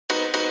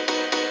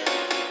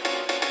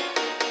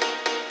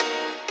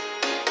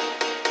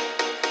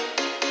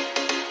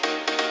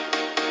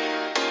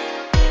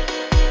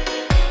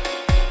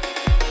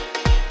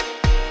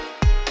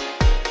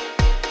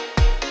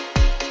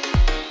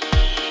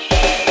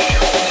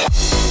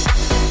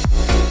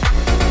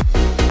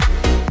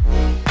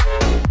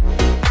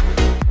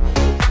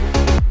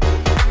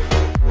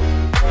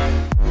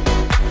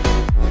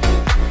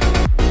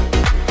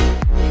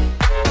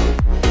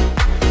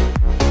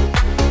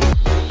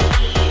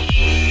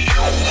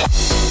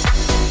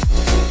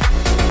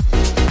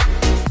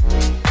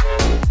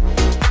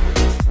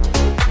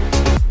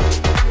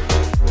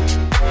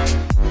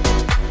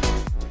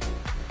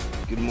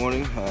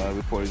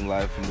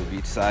from the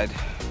beach side.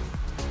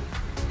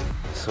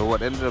 So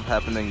what ended up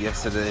happening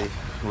yesterday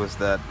was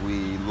that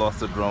we lost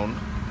the drone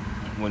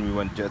when we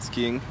went jet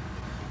skiing.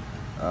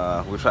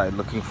 We tried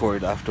looking for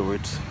it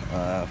afterwards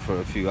for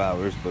a few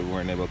hours, but we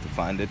weren't able to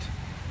find it.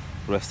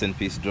 Rest in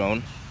peace,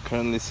 drone.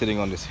 Currently sitting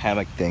on this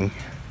hammock thing.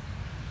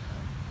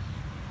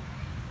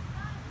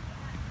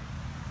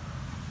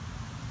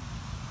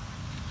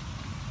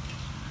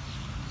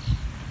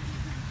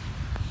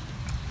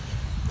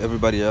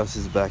 Everybody else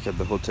is back at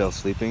the hotel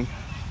sleeping.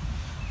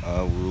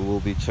 We will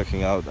be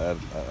checking out at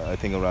I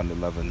think around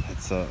 11.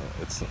 It's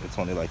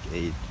only like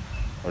 8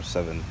 or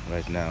 7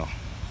 right now.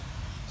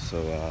 So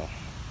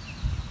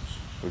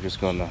we're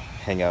just gonna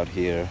hang out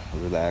here,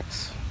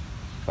 relax,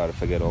 try to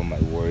forget all my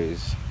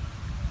worries,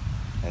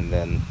 and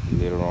then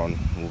later on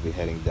we'll be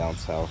heading down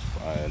south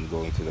and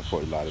going to the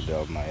Fort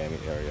Lauderdale, Miami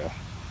area.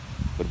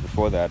 But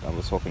before that, I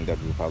was hoping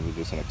that we'll probably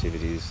do some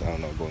activities. I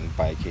don't know, going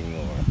biking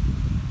or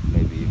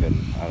maybe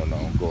even, I don't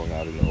know, going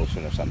out in the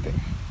ocean or something.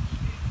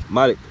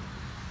 Malik,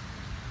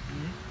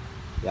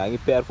 yeah, I'm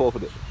prepared for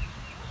it.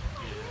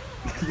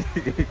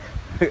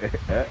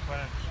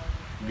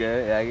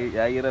 Yeah,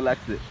 I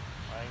relaxed it.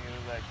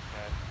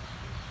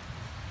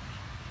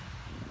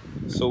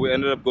 So we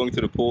ended up going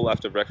to the pool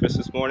after breakfast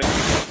this morning.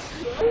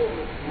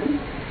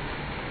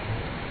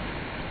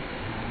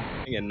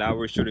 And now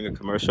we're shooting a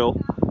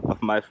commercial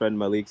of my friend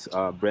Malik's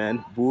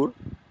brand, Boer.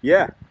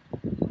 Yeah.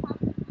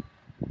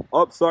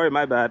 Oh, sorry,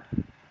 my bad.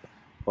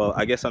 Well,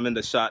 I guess I'm in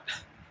the shot.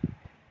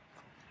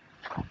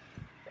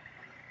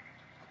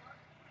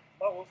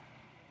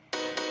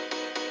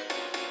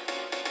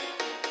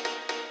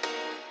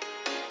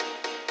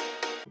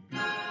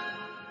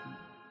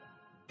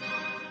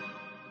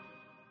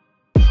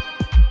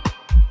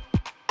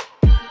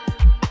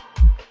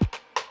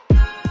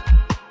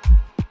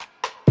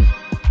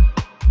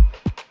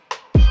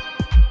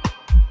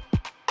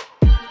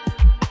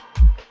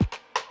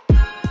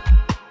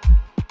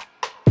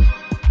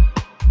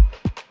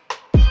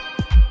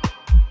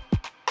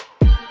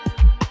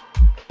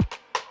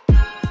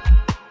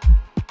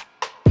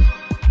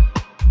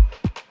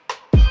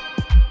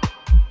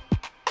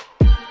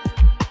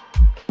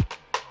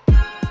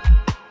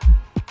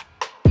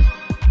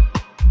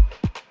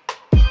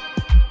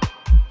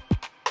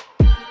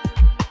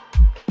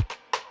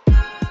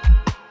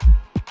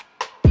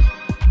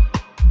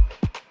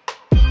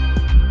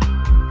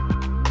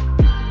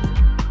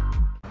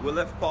 We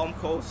left Palm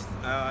Coast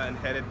and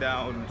headed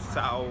down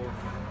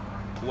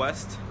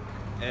southwest,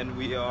 and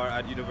we are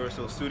at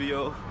Universal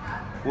Studio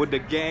with the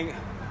gang.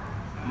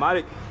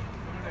 Malik,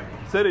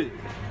 Siri,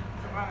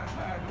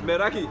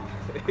 Meraki,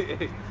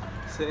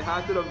 say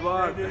hi to the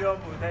vlog.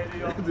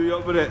 Do you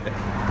open it?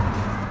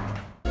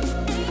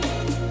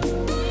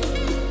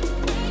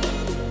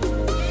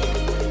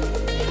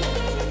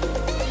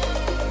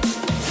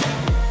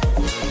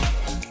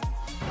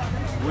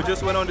 We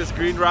just went on this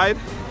green ride.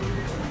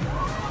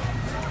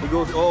 It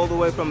goes all the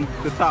way from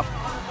the top.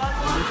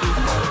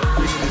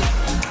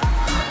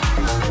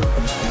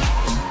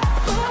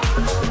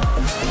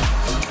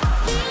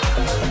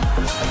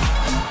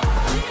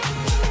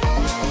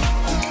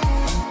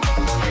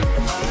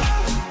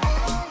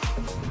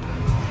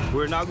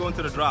 We're now going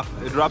to the drop.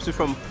 It drops you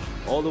from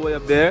all the way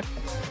up there.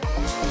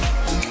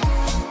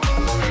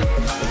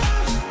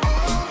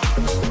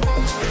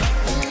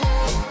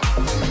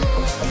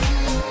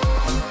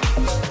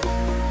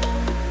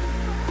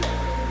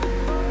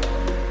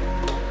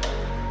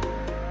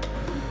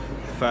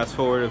 Fast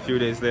forward a few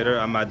days later,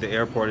 I'm at the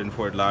airport in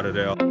Fort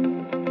Lauderdale.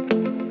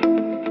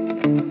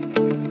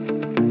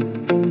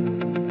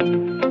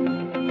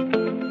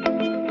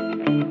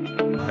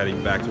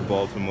 Heading back to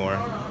Baltimore.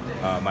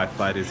 My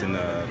flight is in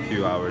a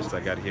few hours. I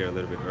got here a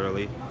little bit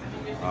early.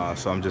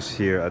 So I'm just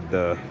here at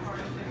the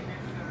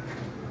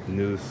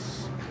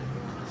news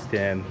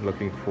stand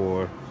looking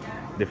for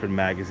different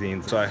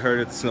magazines. So I heard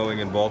it's snowing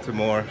in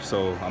Baltimore,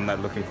 so I'm not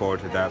looking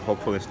forward to that.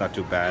 Hopefully it's not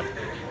too bad.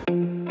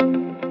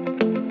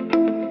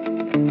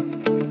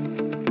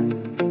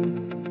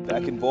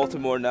 Back in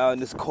Baltimore now in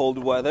this cold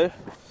weather.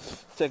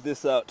 Check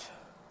this out.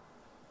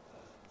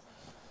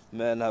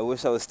 Man, I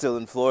wish I was still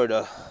in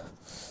Florida.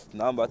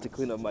 Now I'm about to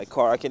clean up my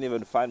car. I can't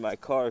even find my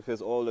car because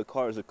all the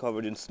cars are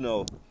covered in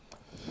snow.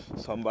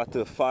 So I'm about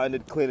to find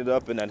it, clean it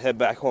up, and then head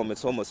back home.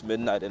 It's almost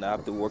midnight and I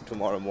have to work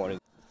tomorrow morning.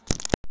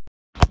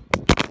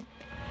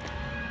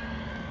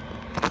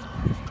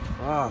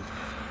 Wow.